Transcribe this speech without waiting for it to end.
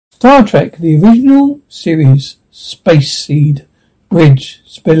Star Trek, the original series, Space Seed, Bridge,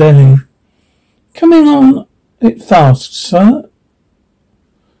 Spillelli. Coming on it fast, sir.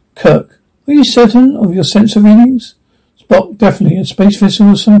 Kirk, are you certain of your sensor readings? Spock, definitely a space vessel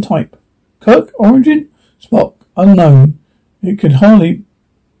of some type. Kirk, origin? Spock, unknown. It could hardly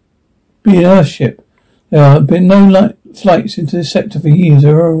be an Earthship. There have been no flights into this sector for years.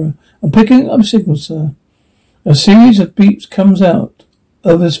 Aurora, I'm picking up signals, sir. A series of beeps comes out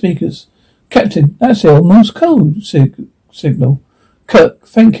over the speakers. Captain, that's the Morse code signal. Kirk,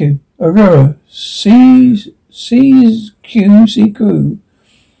 thank you. Aurora, CQ.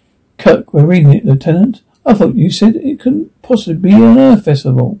 Kirk, we're reading it, Lieutenant. I thought you said it couldn't possibly be an Earth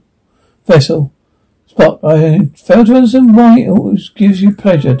vessel. Spock, I fail to understand why it always gives you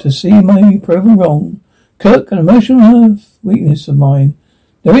pleasure to see me proven wrong. Kirk, an emotional weakness of mine.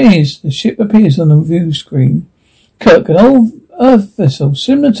 There it is. The ship appears on the view screen. Kirk, an old Earth vessel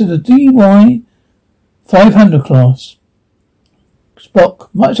similar to the DY 500 class. Spock,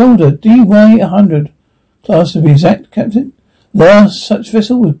 much older, DY 100 class to be exact, Captain. Last such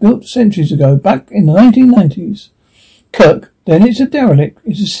vessel was built centuries ago, back in the 1990s. Kirk, then it's a derelict.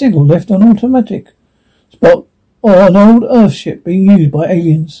 It's a signal left on automatic. Spock, or an old Earth ship being used by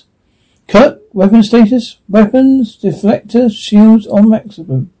aliens. Kirk, weapon status, weapons, deflector, shields on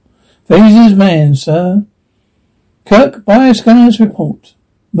maximum. Phasers manned, sir. Kirk, bioscanners report.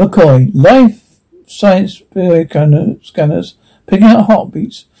 McCoy, life science scanners picking up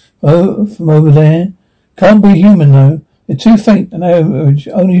heartbeats from over there. Can't be human though. They're too faint and average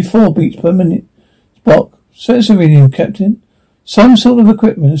only 4 beats per minute. Spock, sensor reading, Captain. Some sort of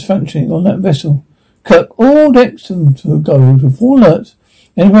equipment is functioning on that vessel. Kirk, all decks to go with full alert.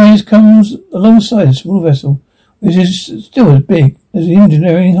 Enterprise comes alongside a small vessel, which is still as big as the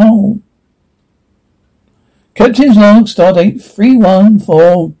engineering hull. Captain's log, stardate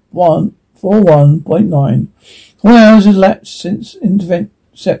 3141.9. 4 hours has elapsed since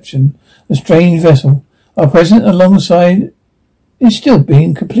inception. The strange vessel, our present alongside, is still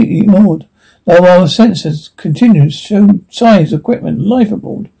being completely ignored. Though our sensors continue to show signs of equipment and life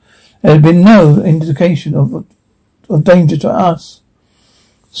aboard, there has been no indication of danger to us.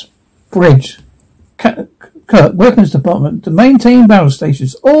 Bridge. Kirk, weapons department, to maintain battle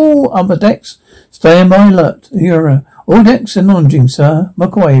stations. All upper decks, stand by alert. Aurora, all decks acknowledging, sir.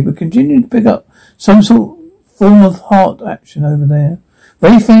 McCoy, we continue to pick up some form of heart action over there.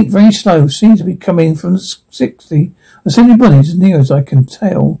 Very faint, very slow, seems to be coming from the 60 assembly bodies as near as I can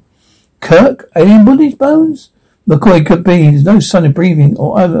tell. Kirk, alien bodies, bones? McCoy, could be. There's no sign of breathing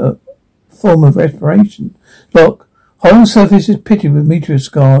or other form of respiration. Look, whole surface is pitted with meteor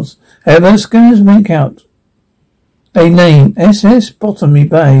scars. However, scanners make out a name, SS Botany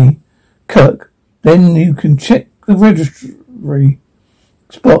Bay. Kirk, then you can check the registry.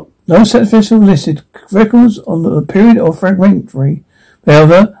 Spot, no such vessel listed. Records on the period of fragmentary.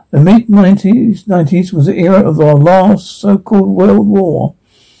 However, the mid-90s was the era of our last so-called World War.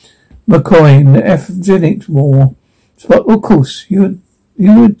 McCoy, the Eugenics War. Spot, of course, you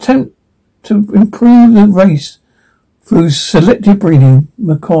would attempt to improve the race through selective breeding.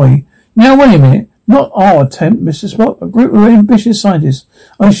 McCoy, now wait a minute. Not our attempt, Mr. Spock. A group of ambitious scientists.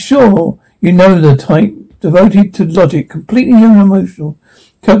 I'm sure you know the type, devoted to logic, completely unemotional.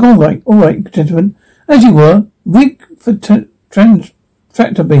 Kirk, all right, gentlemen. As you were, rig for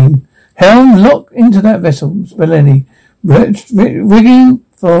tractor beam. Helm, lock into that vessel, Spillelli. Rigging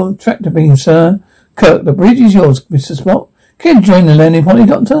for tractor beam, sir. Kirk, the bridge is yours, Mr. Spock. Can you join the landing party,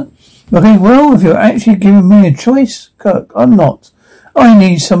 Doctor? Okay, well, if you're actually giving me a choice, Kirk, I'm not. I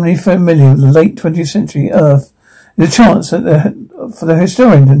need somebody familiar with the late 20th century Earth. There's a chance that for the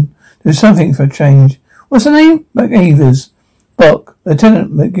historian to do something for a change. What's the name? McGivers. Spock,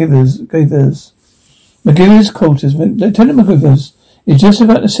 Lieutenant McGivers quarters. Lieutenant McGivers is just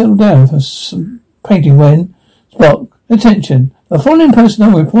about to settle down for some painting when Spock, attention. The following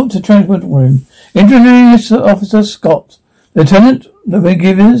personnel report to transport room. Introducing Officer Scott. Lieutenant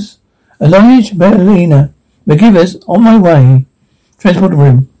McGivers, Alonich Berlina. McGivers, on my way. Transport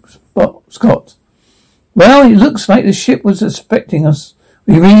room. Scott. Well, it looks like the ship was expecting us.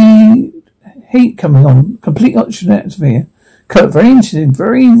 We read heat coming on. Complete oxygen atmosphere. Kirk, very interesting.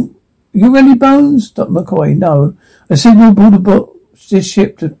 You ready, Bones? Dr. McCoy, no. I signaled aboard this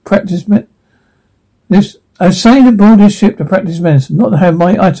ship to practice I've signed aboard this ship to practice medicine, not to have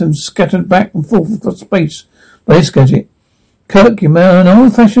my items scattered back and forth across space by this gadget. Kirk, you're an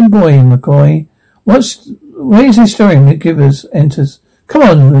old-fashioned boy, McCoy. Where's the historian? McGivers enters. Come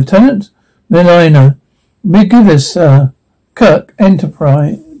on, Lieutenant. Melina. McGivers, sir. Kirk,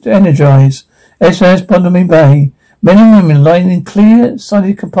 energize. SS Botany Bay. Men and women lying in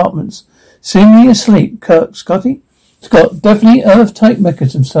clear-sided compartments, seemingly asleep. Kirk, Scotty? Scott, definitely Earth-type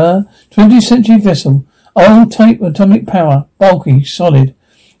mechanism, sir. 20th century vessel. Old type atomic power. Bulky, solid.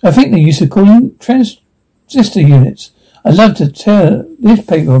 I think they used to call them transistor units. I'd love to tear this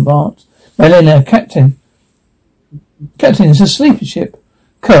paper apart. Melina, Captain, it's a sleeper ship.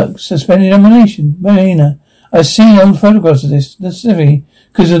 Kirk, suspended animation. Melina, I've seen old photographs of this. That's heavy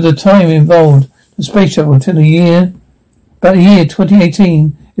because of the time involved. The space shuttle until about a year,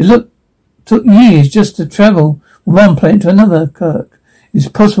 2018. Took years just to travel from one planet to another. Kirk, it's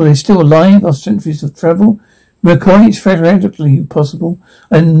possible they're still alive after centuries of travel. McCoy, it's theoretically possible.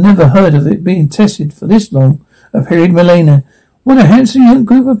 I never heard of it being tested for this long a period. Melina, what a handsome young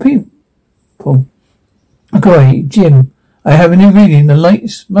group of people. McCoy, Jim, I have a new reading. The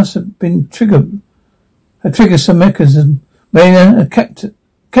lights must have been triggered some mechanism. Melina, Captain,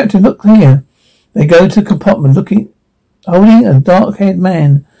 look here. They go to the compartment holding a dark-haired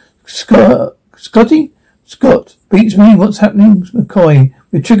man. Scotty? Scott, beats me. What's happening? McCoy,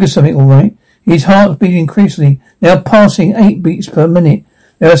 we triggered something all right. His heart's beating increasingly, now passing 8 beats per minute.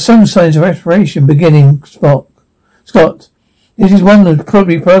 There are some signs of respiration beginning. Scott, this is one that's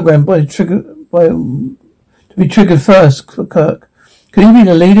probably programmed to be triggered first. Kirk, could he be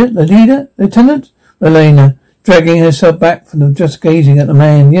the leader? The leader, Lieutenant? Melina, dragging herself back from the just gazing at the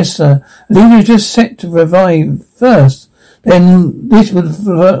man. Yes, sir. The leader is just set to revive first. Then this would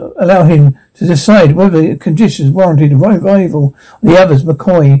allow him to decide whether the conditions warranted revival of the others.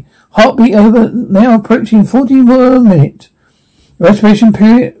 McCoy, heartbeat over, now approaching 40 per minute. The respiration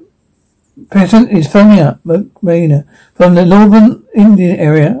period pattern is foaming up. Melina, from the northern Indian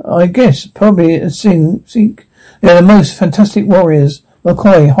area, I guess, probably a Sikh. They're the most fantastic warriors.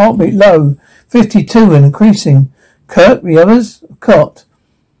 McCoy, heartbeat low, 52 and increasing. Kirk, the others, cot.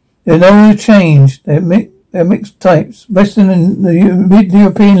 There's no change. They're mixed types. Western and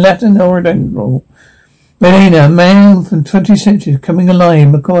mid-European, Latin, Oriental. Melina, a man from 20th century coming alive.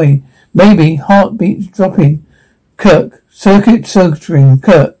 McCoy, maybe, heartbeats dropping. Kirk, circuitry.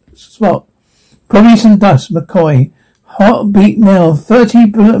 Kirk, Spock, probably some dust. McCoy, heartbeat now 30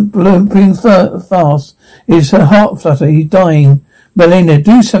 blooming fast. Is her heart flutter? He's dying. Melina,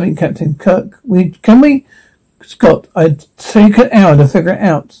 do something, Captain. Kirk, can we? Scott, I'd take an hour to figure it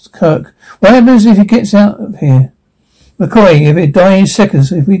out. Kirk, what happens if he gets out of here? McCoy, if it dies in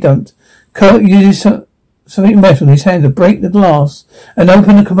seconds, if we don't. Kirk uses something metal in his hand to break the glass and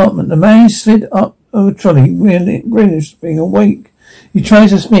open the compartment. The man slid up a trolley, really being awake. He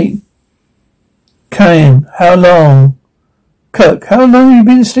tries to speak. Cain, how long? Kirk, how long have you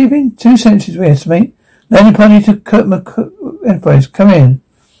been sleeping? 2 centuries, we estimate. Landing party to Kirk Enterprise, come in.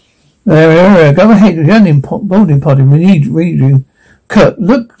 Go ahead with the boarding party. We need you. Kirk,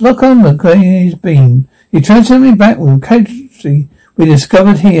 look on McCoy's beam. He transferred me back with casualty we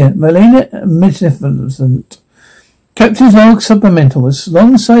discovered here. Melina, magnificent. Captain's log supplemental was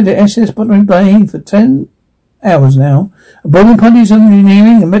alongside the SS Botany Bay for 10 hours now. A boarding party's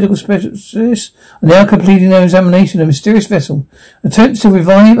engineering and medical specialists are now completing their examination of a mysterious vessel. Attempts to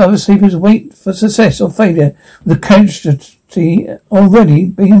revive other sleepers wait for success or failure with the casualty already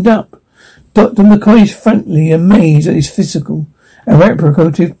beamed up. Dr. McCoy is frankly amazed at his physical and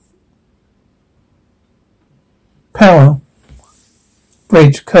reproductive power.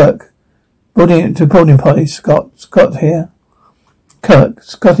 Bridge, Kirk. Boarding party, Scott here. Kirk,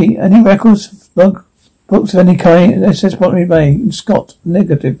 Scotty, any records, log books of any kind, SS Botany Bay. Scott,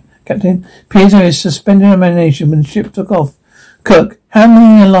 negative. Captain, Pietro is suspended animation when the ship took off. Kirk, how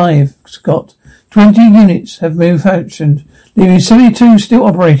many alive? Scott, 20 units have malfunctioned, leaving 72 still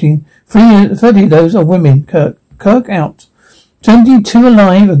operating. 30 of those are women. Kirk out. 72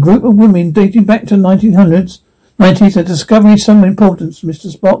 alive, a group of women dating back to 1990s. A discovery of some importance, Mr.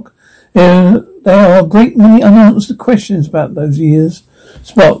 Spock. There are a great many unanswered questions about those years.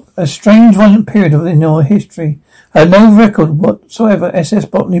 Spock, a strange violent period in your history. I have no record whatsoever. SS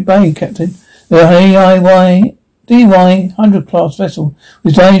Botany Bay, Captain. The DY 100 class vessel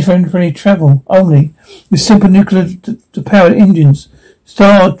was designed for infantry travel only, with simple nuclear to powered engines.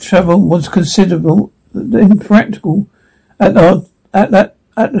 Star travel was considerable impractical at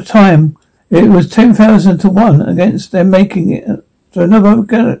the time. It was 10,000 to 1 against them making it to another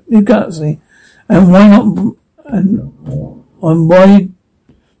galaxy. And why not? And why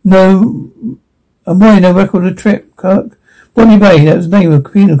no record of trip? Kirk, Bonnie Bay, that was the name of a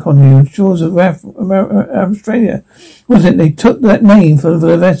penal colony on the shores of Australia. Wasn't it? They took that name for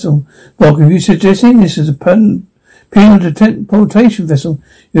the vessel. Bob, are you suggesting this is a penal deportation vessel?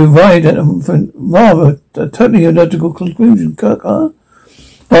 You arrived at a rather totally illogical conclusion, Kirk, huh?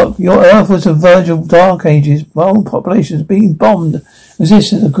 Spock, your Earth was the verge of dark ages. World populations being bombed.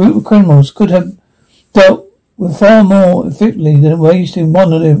 Resistance, a group of criminals could have dealt with far more effectively than wasting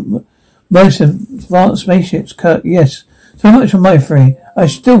one of their most advanced spaceships. Kirk, yes. So much for my theory. I'm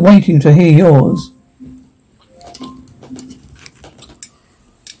still waiting to hear yours.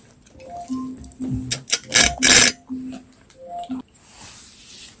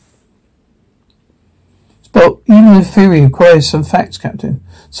 Spock, even the theory requires some facts, Captain.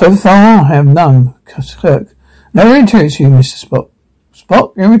 So far, I have none. Kirk, no irritates you, Mr. Spock.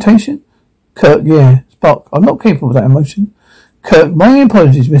 Spock, irritation? Kirk, yeah. Spock, I'm not capable of that emotion. Kirk, my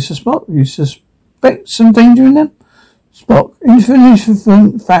apologies, Mr. Spock. You suspect some danger in them? Spock,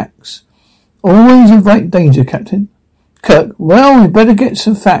 insufficient facts always invite danger, Captain. Kirk, well, we better get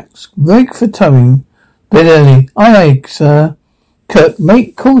some facts. Break for towing. Bit early. Aye, sir. Kirk,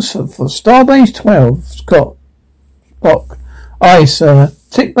 make calls for Starbase 12. Spock, aye, sir.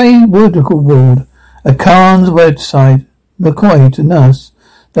 Sick bay, vertical ward. A Khan's website. McCoy to nurse.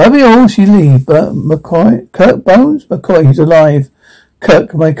 That'll be all she leave, but McCoy, Kirk Bones? McCoy, he's alive.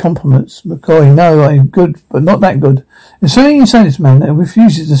 Kirk, my compliments. McCoy, no, I'm good, but not that good. There's something inside this man that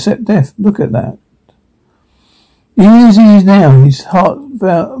refuses to accept death. Look at that. Even as he is now, his heart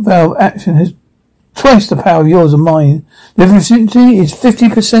valve action has twice the power of yours and mine. The efficiency is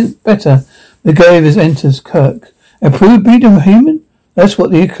 50% better. McGovers enters Kirk. Approved breed of human? That's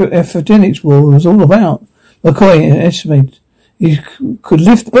what the eugenics war was all about. McCoy estimates he could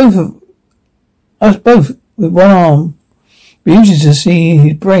lift both of us both with one arm. Be interested to see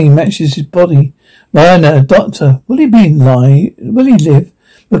his brain matches his body. Mariner, doctor, will he live?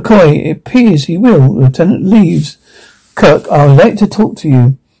 McCoy, it appears he will. Lieutenant leaves. Kirk, I would like to talk to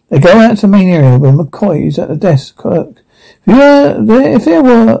you. They go out to the main area where McCoy is at the desk. Kirk, if there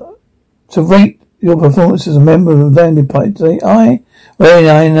were to rate your performance as a member of the landing party today, I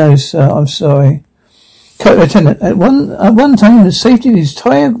know, sir. I'm sorry. Kirk, Lieutenant, at one time the safety of his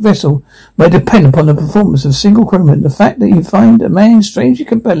entire vessel may depend upon the performance of a single crewman. The fact that you find a man strangely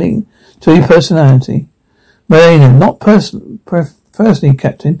compelling to your personality. Marina, not personally,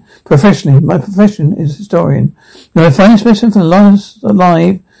 Captain. Professionally, my profession is historian. When I find a specimen from the last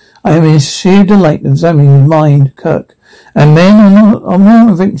alive, I am in sheer delight of examining his mind, Kirk. And men are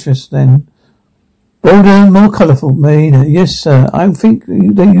more of interest then. Bolder, more colourful, Marina. Yes, sir. I think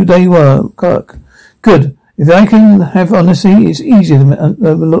they were, Kirk. Good. If I can have honesty, it's easier to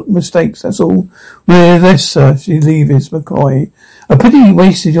overlook mistakes, that's all. With this, sir, she leaves McCoy. I pity you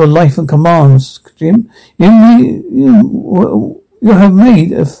wasted your life on commands, Jim. You have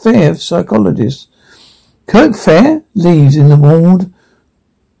made a fair psychologist. Kirk Fair leaves in the ward.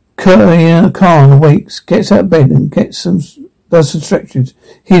 Khan awakes, gets out of bed and does some stretches.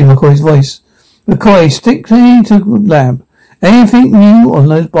 Hears McCoy's voice. McCoy, stick to the lab. Anything new on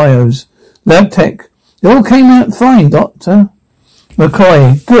those bios? Lab tech. It all came out fine, Doctor.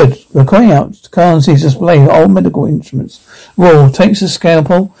 McCoy, good. McCoy out. Khan sees a display of old medical instruments. Raw takes a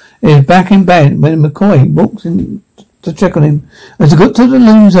scalpel and is back in bed when McCoy walks in to check on him. As he got to the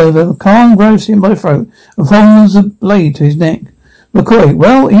looms over, Khan grabs him by the throat and follows the blade to his neck. McCoy,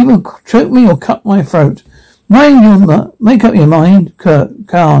 well, either choke me or cut my throat. Make up your mind,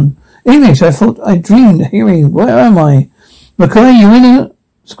 Khan. English, I thought I dreamed hearing. Where am I? McCoy, you're in a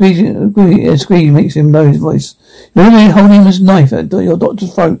squeeze makes him lower his voice. You're really holding this knife at your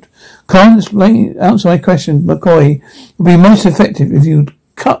doctor's throat. Can't explain, answer my question. McCoy, would be most effective if you'd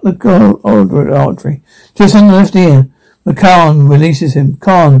cut the artery just on the left ear. McCann releases him.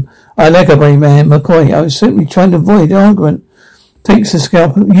 Khan, I like a brave man. McCoy, I was simply trying to avoid the argument. Takes the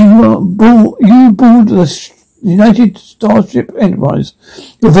scalpel. You board the United Starship Enterprise.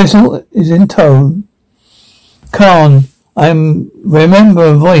 Your vessel is in tow. Khan, I remember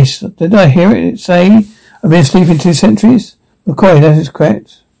a voice. Did I hear it say, I've been sleeping 2 centuries? McCoy, that is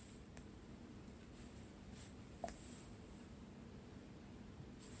correct.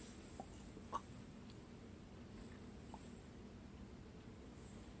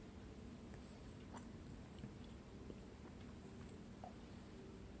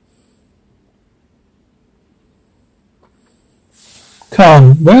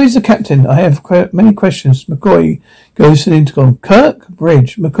 Khan, where is the captain? I have many questions. McCoy goes to the intercom. Kirk,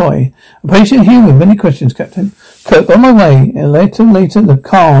 bridge. McCoy, a patient here with many questions, Captain. Kirk, on my way. Later, the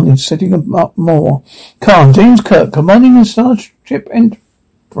Khan is setting up more. Khan, James Kirk, commanding the Starship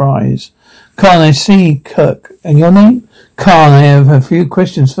Enterprise. Khan, I see. Kirk, and your name? Khan, I have a few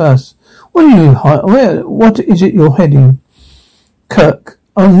questions first. What is it you're heading? Kirk,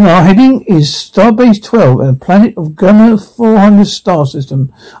 our heading is Starbase 12, a planet of Gunner 400 star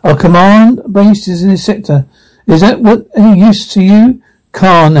system. Our command base is in this sector. Is that what any use to you?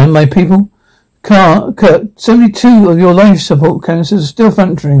 Khan and my people. Kirk, 72 of your life support canisters are still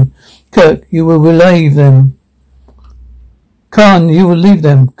functioning. Kirk, you will relieve them. Khan, you will leave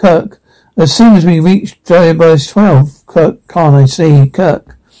them. Kirk, as soon as we reach Drybar's 12. Kirk, Khan, I see.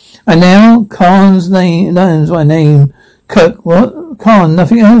 Kirk. And now, Khan's name, learns my name. Kirk, what? Khan,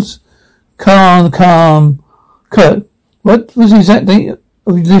 nothing else? Khan. Kirk, what was the exact date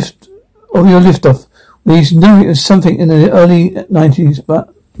of your liftoff? We know it was something in the early 90s,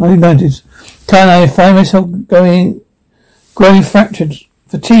 but 1990s. Khan, I find myself growing fractured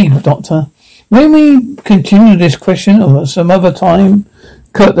fatigue, Doctor. May we continue this question or some other time?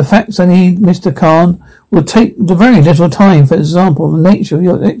 Kirk, the facts I need, Mr. Khan, will take very little time. For example, the nature of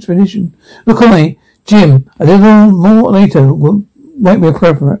your expedition. McCoy, Jim, a little more later might be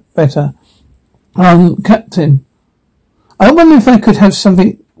appropriate. Better. Captain, I wonder if I could have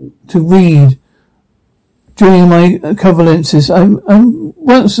something to read during my convalescence. I'm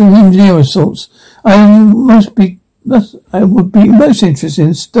once an engineer of sorts. I would be most interested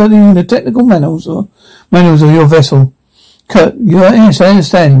in studying the technical manuals of your vessel. Kirk, yes, I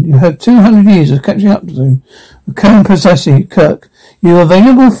understand. You have 200 years of catching up to do. Karen, precisely. Kirk, you are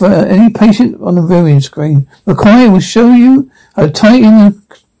available for any patient on the viewing screen. McCoy will show you how to tie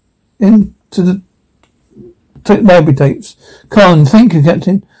into the library tapes. Khan, thank you,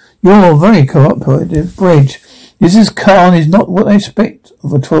 Captain. You're very cooperative. Bridge, Mrs. Khan is not what I expect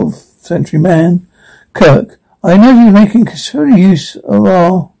of a 12th century man. Kirk, I know you're making considerable use of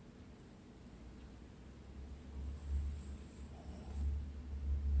our...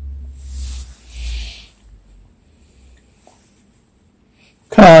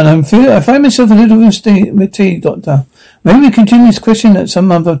 Khan, I find myself a little fatigued, Doctor. Maybe we continue this question at some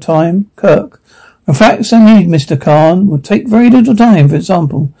other time. Kirk, the facts I need, Mr. Khan, will take very little time. For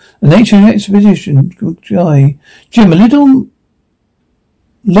example, the nature of the expedition. Jim, a little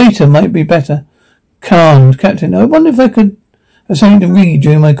later might be better. Khan, Captain, I wonder if I could have something to read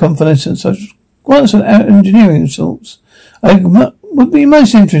during my convalescence. I was once an engineering of sorts. I would be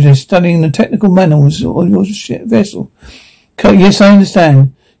most interested in studying the technical manuals of your vessel. Kirk, yes, I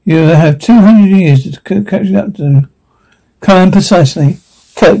understand. You have 200 years to catch up to. Khan, precisely.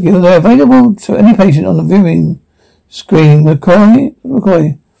 Kirk, you are available to any patient on the viewing screen. McCoy.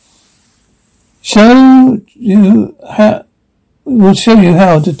 We'll show you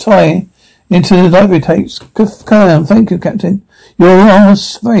how to tie into the library tapes. Khan, thank you, Captain. You're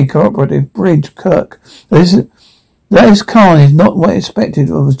very cooperative. Bridge, Kirk. That is Khan is not what I expected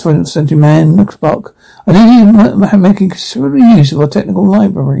of a 20th century man, Spock. I think he's making considerable use of our technical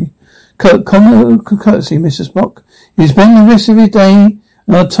library. Kirk, courtesy, Mr. Spock. He spent the rest of his day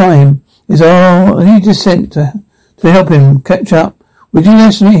and our time is our only descent to help him catch up. Would you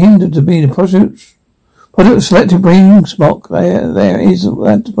estimate him to be the product of selective breeding, Spock? There is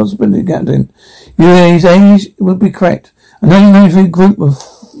that possibility, Captain. His age would be correct. An unusual group of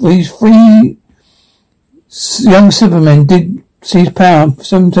these three young Supermen did seize power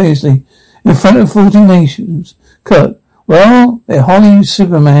simultaneously in front of 40 nations. Kirk, well, they're highly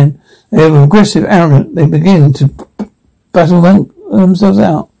Superman. They are aggressive, arrogant. They begin to battle themselves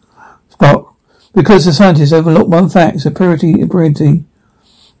out. Spock, because the scientists overlook one fact, superiority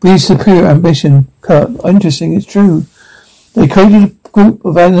breeds superior ambition. Kirk, interesting, it's true. They created a group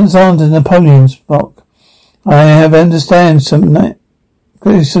of Alexander Napoleons. Spock, I have understand some names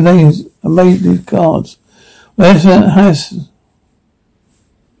and made these cards. Lieutenant has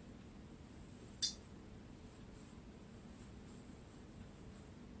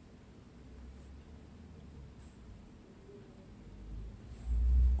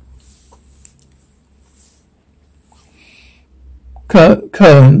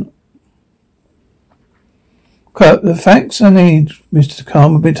Kirk, the facts I need, Mr.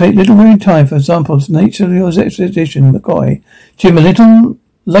 Khan, will take little reading time. For example, the nature of your expedition, McCoy. Jim, a little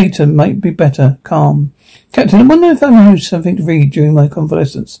later might be better. Calm. Captain, I wonder if I know something to read during my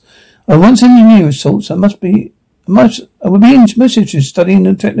convalescence. I once engineer of sorts. I would be most interested in studying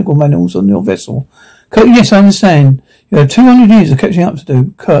the technical manuals on your vessel. Kirk, yes, I understand. You have 200 years of catching up to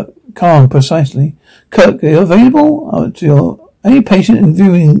do. Kirk, calm, precisely. Kirk, are you available to any patient in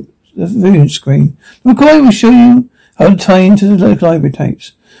the viewing screen? McCoy will show you how to tie into the local library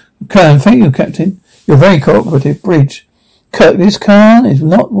tapes. Kirk, thank you, Captain. You're very cooperative. Bridge. Kirk, this car is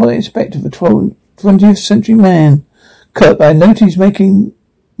not what I expected of a 20th century man. Kirk, I note he's making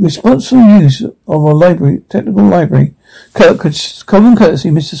responsible use of our library, technical library. Kirk, common courtesy,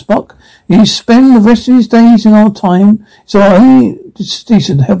 Mr. Spock. He spend the rest of his days in our time, so I only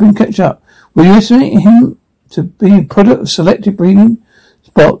decent helping catch up. Will you estimate him to be a product of selective breeding?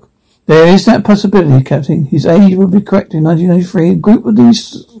 Spock, There is that possibility, Captain. His age would be correct in 1993. A group of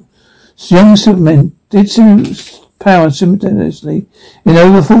these young supermen did power simultaneously in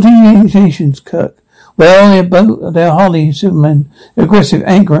over 40 nations, Kirk. Well, they're hardly supermen. They're aggressive,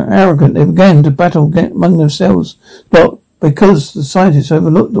 arrogant. They began to battle among themselves. But because the scientists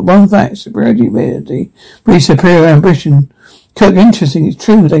overlooked the one fact, superiority breeds superior ambition. Kirk, interesting, it's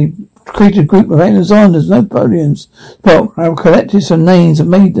true. They created a group of Alexanders, Napoleons. But I collected some names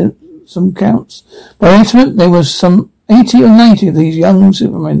and made some counts. By estimate, there was some 80 or 90 of these young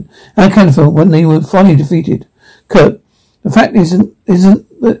supermen at Canfield when they were finally defeated. Kirk, the fact isn't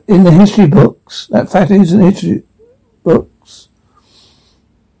that in the history books. That fact is in the history books.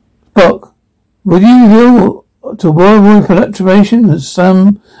 Spock, would you reveal to World War Federation that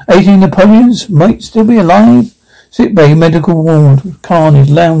some 80 Napoleons might still be alive? Sick bay, medical ward. Khan is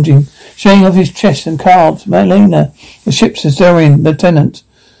lounging, showing off his chest and calves. Melina, the ship's historian, lieutenant.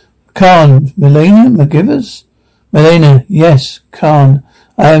 Khan, Melina McGivers? Melina, yes, Khan.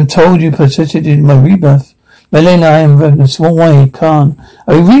 I am told you persisted in my rebirth. Melina, I am in a small way. Khan,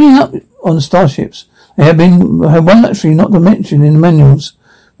 are you reading up on starships? They have one luxury not to mention in the manuals.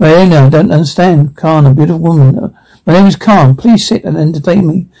 Melina, I don't understand. Khan, a beautiful woman. My name is Khan. Please sit and entertain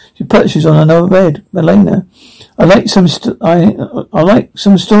me. She perches on another bed. Melina, I like some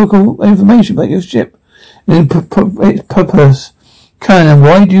historical information about your ship and its purpose. Khan, and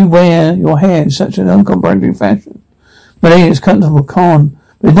why do you wear your hair in such an uncomprehending fashion? Melina is comfortable. Khan,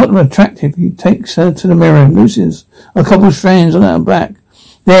 but it's not attractive. He takes her to the mirror and loosens a couple of strands on her back.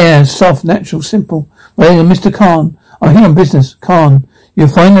 There, soft, natural, simple. Melina, Mr. Khan, I'm here on business. Khan, you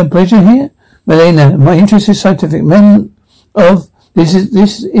find no pleasure here? Melina, my interest is scientific. Men of this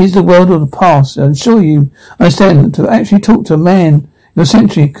is the world of the past. I'm sure you understand that to actually talk to a man in your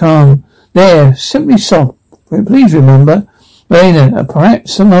century. Khan, there, simply soft. Please remember, Melina,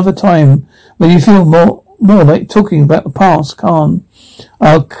 perhaps some other time when you feel more like talking about the past. Khan,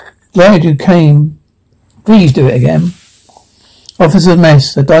 I'm glad you came. Please do it again. Officer's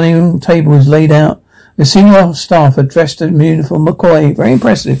mess. The dining room table is laid out. The senior staff are dressed in uniform. McCoy, very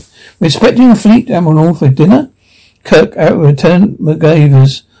impressive. We're expecting a fleet admiral for dinner. Kirk, Lieutenant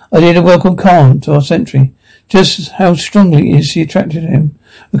McGavers, I did a welcome Khan to our century. Just how strongly is she attracted to him?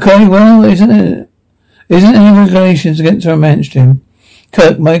 McCoy, well, isn't any regulations against romance to him?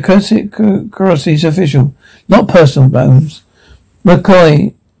 Kirk, my curiosity is official, not personal, Bones.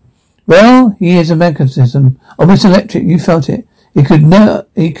 McCoy, well, he is a mechanism. Oh, Mr. Electric, you felt it. He could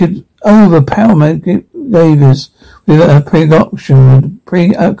overpower MacGyver's with a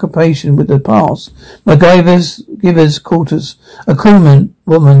preoccupation with the past. MacGyver's quarters. A crewman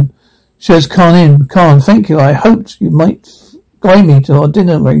woman shows Khan in. Khan, thank you. I hoped you might guide me to our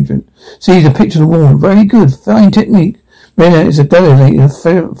dinner arrangement. See the picture of the wall. Very good. Fine technique. Rena is a delicate,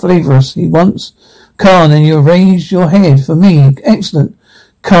 flavorous. He wants Khan, and you arranged your head for me. Excellent.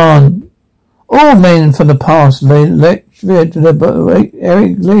 Khan, all men from the past, Eric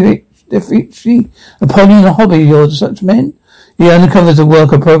Napoleon, a hobby of yours, such men. He uncovers a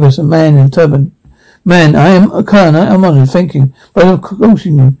work of progress, a man in turban. Man, I am a Khan, I am honored, thank you. But of course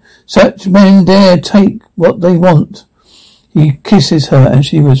you. Such men dare take what they want. He kisses her and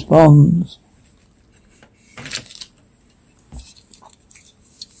she responds.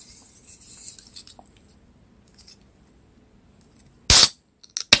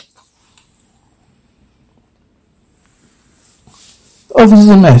 Officers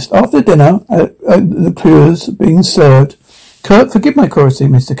a mess. After dinner, the cures being served. Kirk, forgive my curiosity,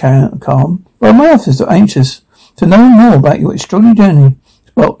 Mr. Khan, but my officers are anxious to know more about your extraordinary journey.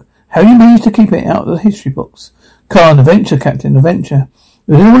 Spock, how you managed to keep it out of the history books? Khan, adventure, Captain, adventure.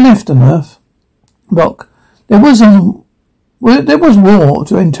 There was little left on Earth. Spock, there was war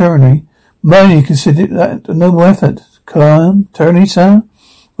to end tyranny. Many considered that a noble effort. Khan, tyranny, sir?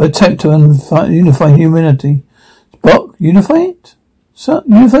 An attempt to unify humanity. Spock, unify it? Sir,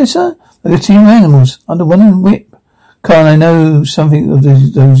 unify, sir? Like a team of animals, under one whip. Khan, I know something of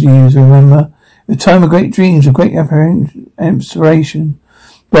those years, remember? The time of great dreams, of great aspiration.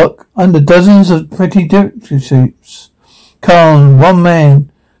 Spock, under dozens of petty dictatorships. Khan, one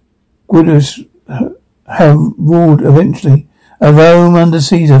man would have ruled eventually. A Rome under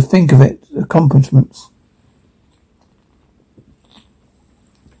Caesar, think of it, accomplishments.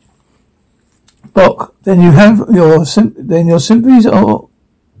 Spock, then you have your sympathies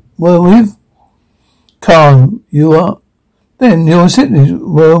were with Khan. Your sympathies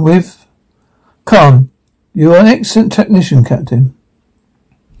were with Khan. You are an excellent technician, Captain.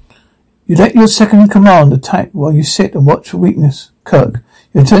 You let your second in command attack while you sit and watch for weakness. Kirk,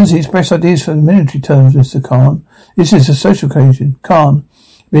 your tendency to express ideas for the military terms, Mr. Khan. This is a social occasion. Khan,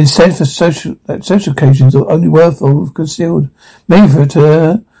 Been said for social occasions are only worthwhile if concealed. Maybe for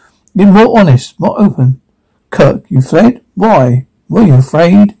to be more honest, more open. Kirk, you fled? Why? Were you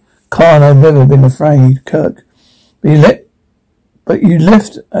afraid? Khan, I've never been afraid, Kirk. But you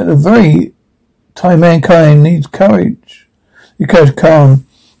left at the very time mankind needs courage. You courage, Khan.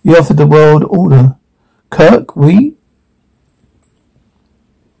 You offered the world order. Kirk, we?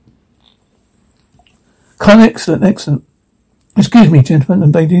 Khan, excellent. Excuse me, gentlemen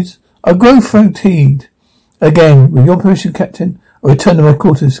and ladies. I grow fatigued. Again, with your permission, Captain, I return to my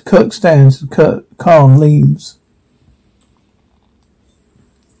quarters. Kirk stands. Khan leaves.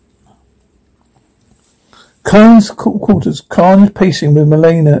 Khan's quarters. Khan is pacing with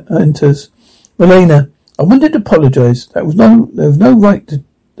Milena enters. Milena, I wanted to apologize. They had no right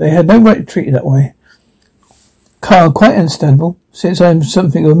to treat you that way. Khan, quite understandable, since I am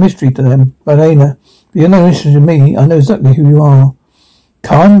something of a mystery to them. Milena, you're no mystery to me. I know exactly who you are.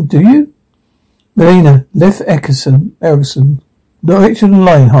 Khan, do you? Milena, Lev Erickson, direction of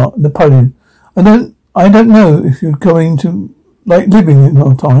Lionheart, Napoleon. I don't know if you're going to like living in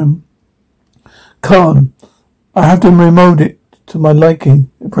our time. Khan, I have to remold it to my liking.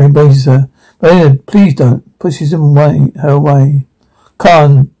 Pray bases her. Milena, please don't. Pushes her away.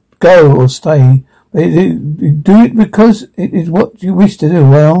 Khan, go or stay. Do it because it is what you wish to do.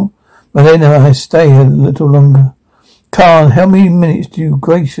 Well, Milena, I stay a little longer. Khan, how many minutes do you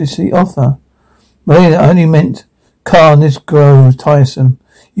graciously offer? Milena, I only meant, Khan, this grows tiresome.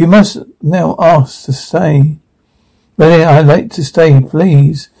 You must now ask to stay. Milena, I'd like to stay,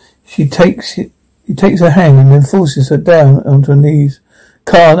 please. He takes her hand and then forces her down onto her knees.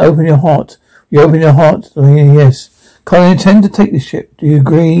 Khan, open your heart. You open your heart, Milena, yes. Khan, I intend to take the ship. Do you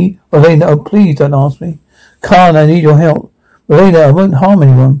agree? Milena, oh please don't ask me. Khan, I need your help. Milena, I won't harm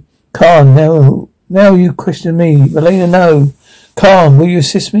anyone. Khan, now you question me. Milena, no. Khan, will you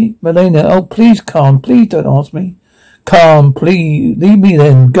assist me? Milena, oh please, Khan, please don't ask me. Khan, please, leave me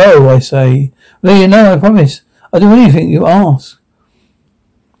then. Go, I say. Milena, no, I promise. I'll do anything you ask.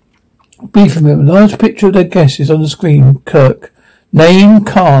 Brief from him. A large picture of their guest is on the screen. Kirk. Name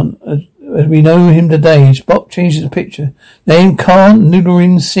Khan, as we know him today. Spock changes the picture. Name Khan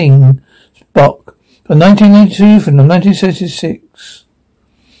Nurin Singh. Spock. From 1992 from 1976.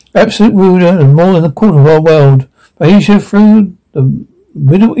 Absolute ruler of more than a quarter of our world. Asia through the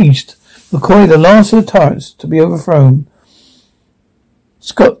Middle East. McCoy, the last of the tyrants to be overthrown.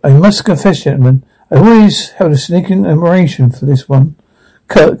 Scott, I must confess, gentlemen, I always held a sneaking admiration for this one.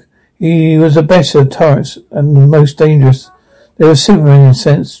 Kirk, he was the best of the tyrants and the most dangerous. They were Superman in a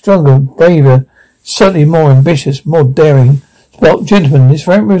sense, stronger, braver, certainly more ambitious, more daring. Spock, gentlemen, this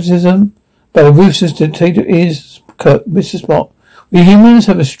vampirism by the ruthless dictator is Kirk, Mr. Spock. We humans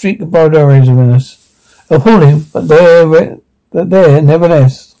have a streak of barbarism in us. Appalling, but there,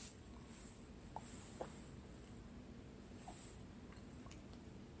 nevertheless.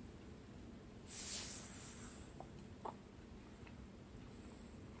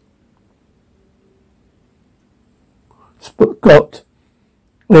 Scott,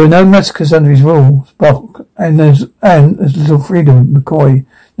 there were no massacres under his rule, Spock, and there's little freedom, McCoy.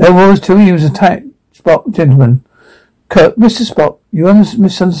 There was till he was attacked, Spock, gentlemen. Kirk, Mr. Spock, you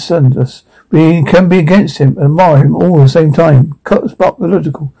misunderstand us. We can be against him and admire him all at the same time. Kirk, Spock,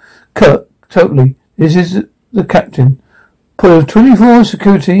 illogical. Kirk, totally. This is the captain. Put a 24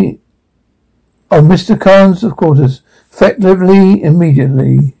 security on Mr. Khan's quarters. Effectively,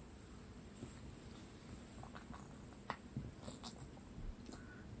 immediately.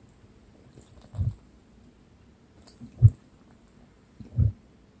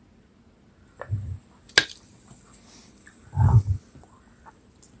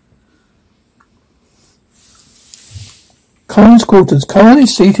 Khan's quarters. Khan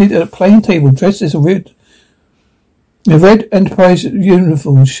is seated at a plain table dressed as a red Enterprise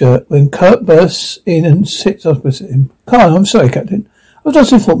uniform shirt when Kirk bursts in and sits opposite him. Khan, I'm sorry, Captain. I was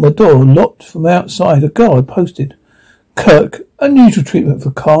just informed my door locked from outside. A guard posted. Kirk, unusual treatment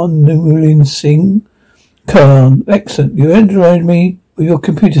for Khan Nurin Singh. Khan, excellent. You entertained me with your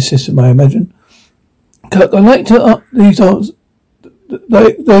computer system, I imagine. Kirk, I'd like to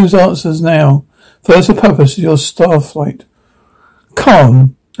those answers now. First, the purpose of your star flight.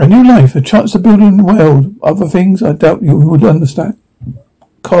 Khan, a new life, a chance to build a new world. Other things I doubt you would understand.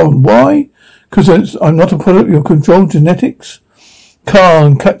 Khan, why? Because I'm not a product of your controlled genetics.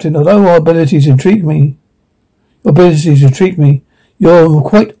 Khan, Captain, although our abilities intrigue me, you're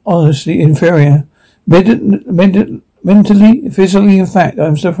quite honestly inferior. Mentally, physically, in fact,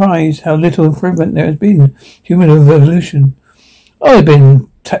 I'm surprised how little improvement there has been in human evolution. I've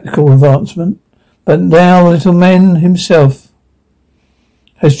been tactical advancement, but now the little man himself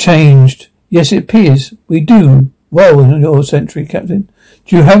has changed. Yes, it appears. We do. Well in your century, Captain.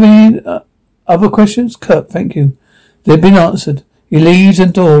 Do you have any other questions? Kirk, thank you. They've been answered. He leaves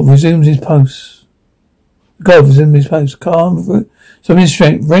and door resumes his post. God resumes his post. Calm, some his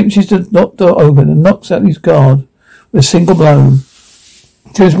strength, wrenches the locked door open and knocks out his guard with a single blow.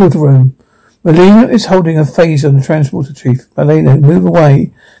 Transporter room. Melina is holding a phaser on the transporter chief. Melina, move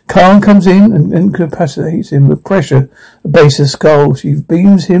away. Khan comes in and incapacitates him with pressure at the base of the skull. She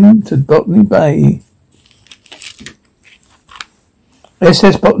beams him to Botany Bay.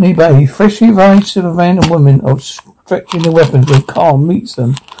 SS Botany Bay. Freshly arrived Superman and women are stretching their weapons when Khan meets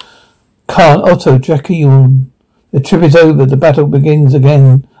them. Khan, Otto, Jackie yawn. The trip is over. The battle begins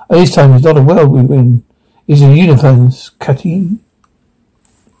again. This time it's not a world we win. It's a universe. Cutty.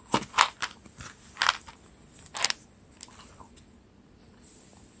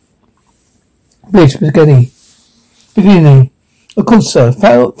 Bridge, spaghetti. Beginning. Of course, sir.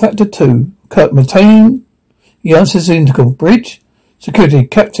 Factor 2. Kirk, maintain. He answers the intercom. Bridge. Security.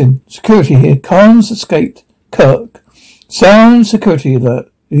 Captain. Security here. Khan's escaped. Kirk. Sound security alert.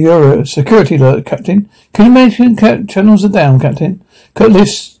 You're a security alert, Captain. Communication channels are down, Captain. Kirk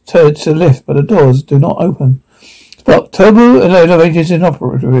lifts to the lift, but the doors do not open. Spot. Turbo elevators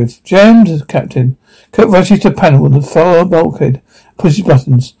inoperative. Jammed, Captain. Kirk rushes to panel with the far bulkhead. Pushes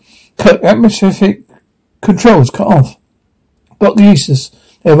buttons. Kirk, atmospheric controls cut off. Block useless.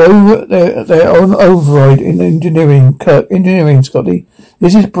 They're on override in engineering. Kirk, engineering, Scotty.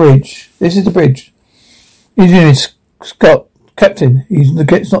 This is bridge. This is the bridge. Engineering, Scott. Captain, he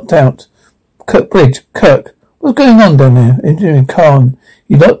gets knocked out. Kirk, bridge. Kirk, what's going on down there? Engineering, Khan.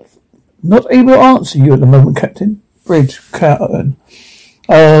 You're not able to answer you at the moment, Captain. Bridge, Khan.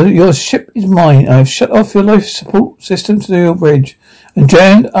 Your ship is mine. I have shut off your life support system to your bridge and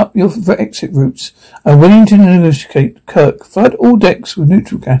jammed up your exit routes. I'm willing to negotiate. Kirk, flood all decks with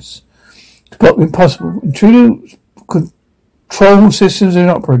neutral gas. Spot, impossible. Intruder control systems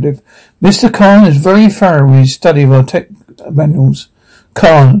inoperative. Mr. Khan is very thorough in his study of our tech manuals.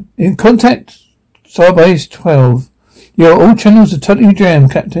 Khan, in contact Starbase 12. All channels are totally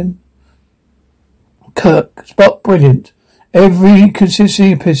jammed, Captain. Kirk, Spot, brilliant. Every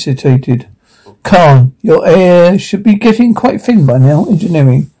consistency precipitated. Khan, your air should be getting quite thin by now.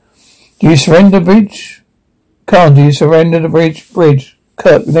 Engineering. Do you surrender, bridge? Khan, do you surrender the bridge? Bridge.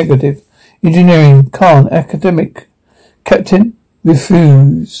 Kirk, negative. Engineering. Khan, academic. Captain,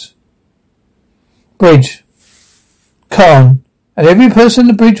 refuse. Bridge. Khan, and every person on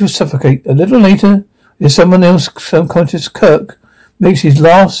the bridge will suffocate. A little later, if someone else subconscious, Kirk makes his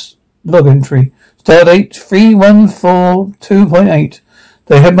last log entry. Stardate 3142.8.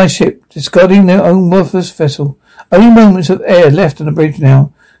 They have my ship, discarding their own worthless vessel. Only moments of air left on the bridge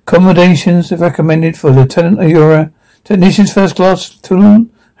now. Accommodations are recommended for Lieutenant Ayura, Technicians First Class Toulon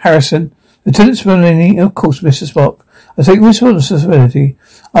Harrison, Lieutenant Spinelli, of course, Mr. Spock. I take responsibility.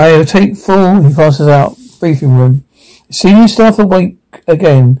 I take full. He passes out. Briefing room. Senior staff awake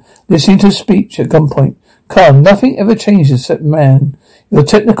again, listening to speech at gunpoint. Khan, nothing ever changes except man. Your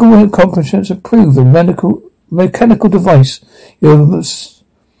technical accomplishments improve a mechanical device. You're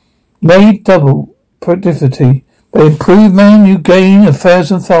made double productivity. But improve man, you gain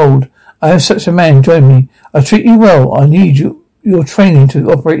 1,000-fold. I am such a man. Join me. I treat you well. I need your training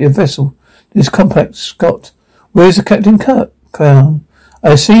to operate your vessel. This complex, Scott. Where's the Captain Kirk? Khan.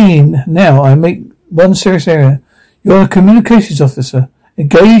 I see now. I make one serious error. You're a communications officer.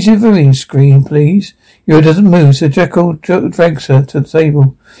 Engage the viewing screen, please. Yoda doesn't move, so Jekyll drags her to the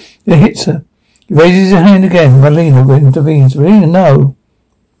table. It hits her. He raises his hand again. Melina intervenes. Melina, no.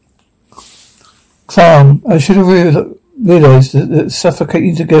 Calm. I should have realized that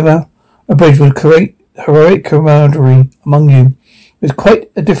suffocating together a bridge would create heroic camaraderie among you. It's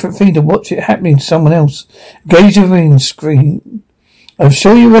quite a different thing to watch it happening to someone else. Engage the viewing screen. I'm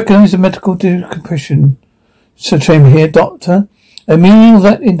sure you recognize the medical decompression chamber here, Doctor. The meaning of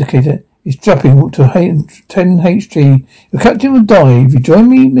that indicator is dropping to 10 HG. Your captain will die. If you join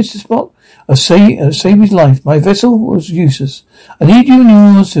me, Mr. Spock, I'll save his life. My vessel was useless. I need you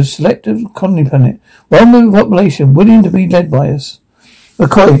and yours to select a colony planet. One with a population willing to be led by us.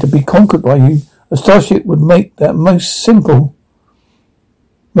 McCoy, to be conquered by you. A starship would make that most simple.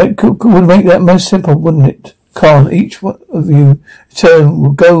 Would make that most simple, wouldn't it? Khan, each one of you in turn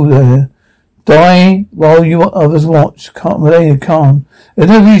will go there. Die while you others watch. Melina, Khan. There's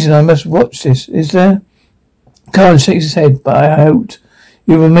no reason I must watch this, is there? Khan shakes his head, but I hoped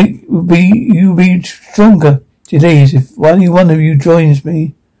you will be stronger. She leaves. If only one of you joins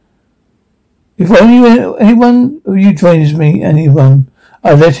me. If only anyone of you joins me, I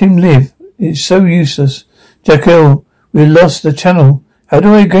let him live. It's so useless. Jekyll, we lost the channel. How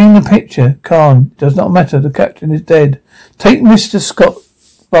do I gain the picture? Khan. It does not matter. The captain is dead. Take Mr.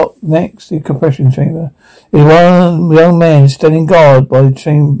 Spock next. The compression chamber. There's one young man standing guard by the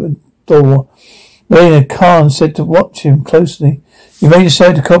chamber door. Marina Khan said to watch him closely. He may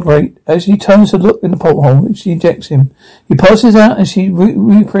decide to cooperate. As he turns to look in the porthole, she ejects him. He passes out and she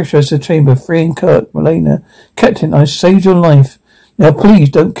repressurizes the chamber, freeing Kirk. Marina, Captain, I saved your life. Now please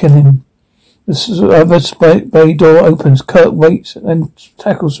don't kill him. The other bay door opens. Kirk waits and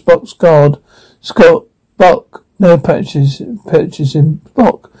tackles Spock's guard. Spock no patches him.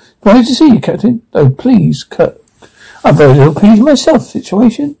 Spock, surprised to see you, Captain. Oh, please, Kirk. I'm very little pleased myself.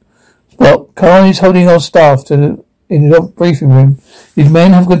 Situation? Spock, Khan is holding our staff in the briefing room. These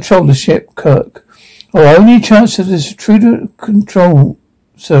men have controlled the ship, Kirk. Our only chance of this intruder control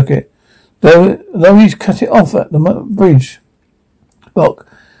circuit, though he's cut it off at the bridge. Spock,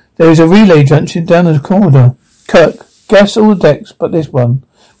 there is a relay junction down the corridor. Kirk, gas all the decks but this one.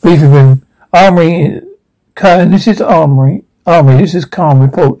 Briefing room. Armory. This is Armory. This is Khan.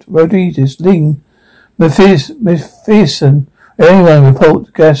 Report. Rodriguez. Ling. McPherson. Anyone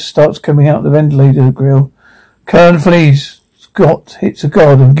report. Gas starts coming out the ventilator grill. Khan flees. Scott hits a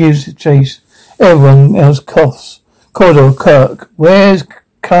guard and gives chase. Everyone else coughs. Corridor. Kirk. Where's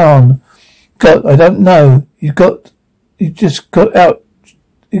Khan? Scott, I don't know. He just got out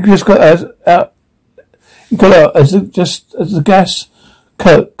as the gas.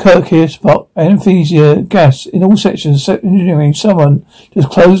 Kirk here, Spock. Anesthesia, gas in all sections. Engineering. Someone just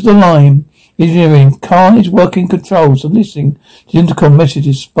closed the line. Engineering. Khan is working controls and listening to intercom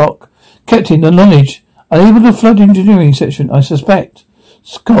messages. Spock. Captain, the knowledge. Unable to flood engineering section, I suspect.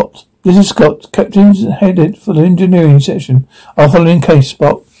 Scott. This is Scott. Captain's headed for the engineering section. I'll follow in case,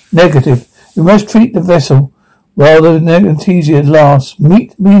 Spock. Negative. We must treat the vessel while the anesthesia lasts.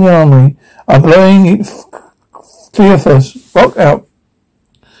 Meet me in the armory. I'm blowing it clear first. Spock out.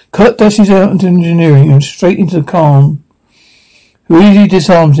 Kurt dashes out into engineering and straight into the Khan, who easily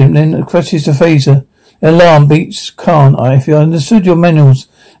disarms him, then crushes the phaser. The alarm beats Khan. If you understood your manuals,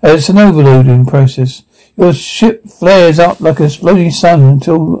 it's an overloading process. Your ship flares up like a exploding sun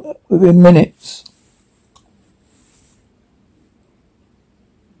until within minutes.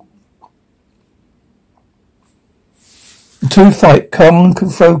 The two fight. Khan can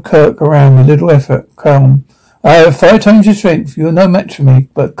throw Kirk around with little effort. Khan. I have 5 times your strength. You are no match for me.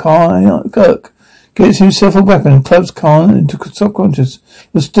 But Kirk gets himself a weapon and clubs Khan into subconscious,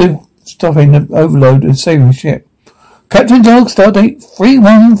 but still stopping the overload and saving the ship. Captain Dog, stardate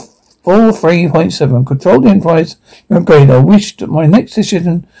 3143.7. Control the Enterprise upgrade. I wish that my next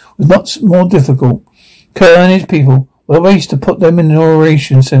decision was not more difficult. Kirk and his people. What a waste to put them in an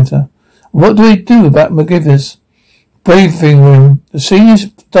operation center. What do we do about McGivers? Briefing room. The senior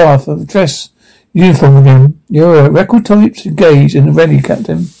staff have dressed uniform again. Your record types engaged and ready,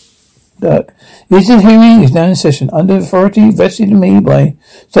 Captain. Dirk. This hearing is now in session. Under authority vested in me by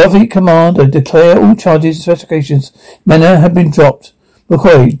Starfleet Command, I declare all charges and investigations manner have been dropped.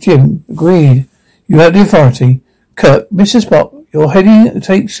 McCoy, Jim, agreed. You have the authority. Kirk, Mr. Spock, your heading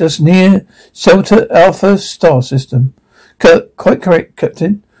takes us near Celta Alpha star system. Kirk, quite correct,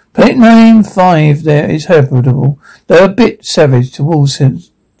 Captain. Planet 9-5 there is habitable, though a bit savage towards him,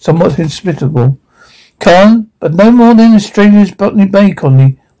 somewhat hospitable. Khan, but no more than Australia's Botany Bay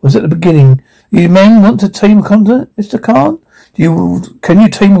colony was at the beginning. These men want to tame a continent, Mr. Khan? Can you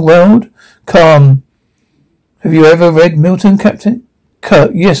tame a world? Khan, have you ever read Milton, Captain?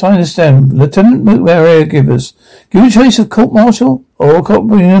 Kirk, yes, I understand. Lieutenant Maria Givers. Give a choice of court-martial or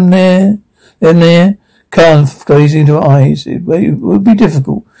bring them there. Khan, gazing into her eyes. It would be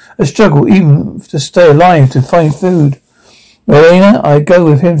difficult. A struggle even to stay alive, to find food. Marina, I go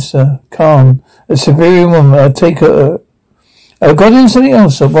with him, sir. Khan, a superior woman. I take her. I've got in something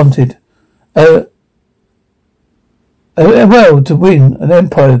else I wanted. A world to win, an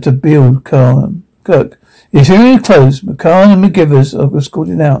empire to build. Khan. Kirk, the hearing is closed. Khan and McGivers are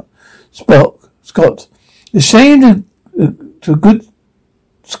escorted out. Scott, it's shame to good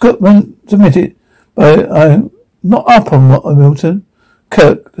Scotsman submit it, but I'm not up on what Milton.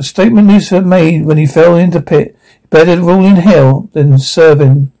 Kirk, the statement Lucifer made when he fell into pit. Better rule in hell than serve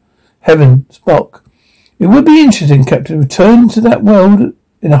in heaven. Spock. It would be interesting, Captain, to return to that world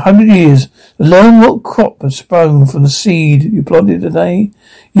in 100 years to learn what crop has sprung from the seed you planted today.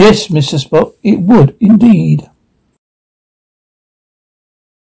 Yes, Mr. Spock, it would indeed.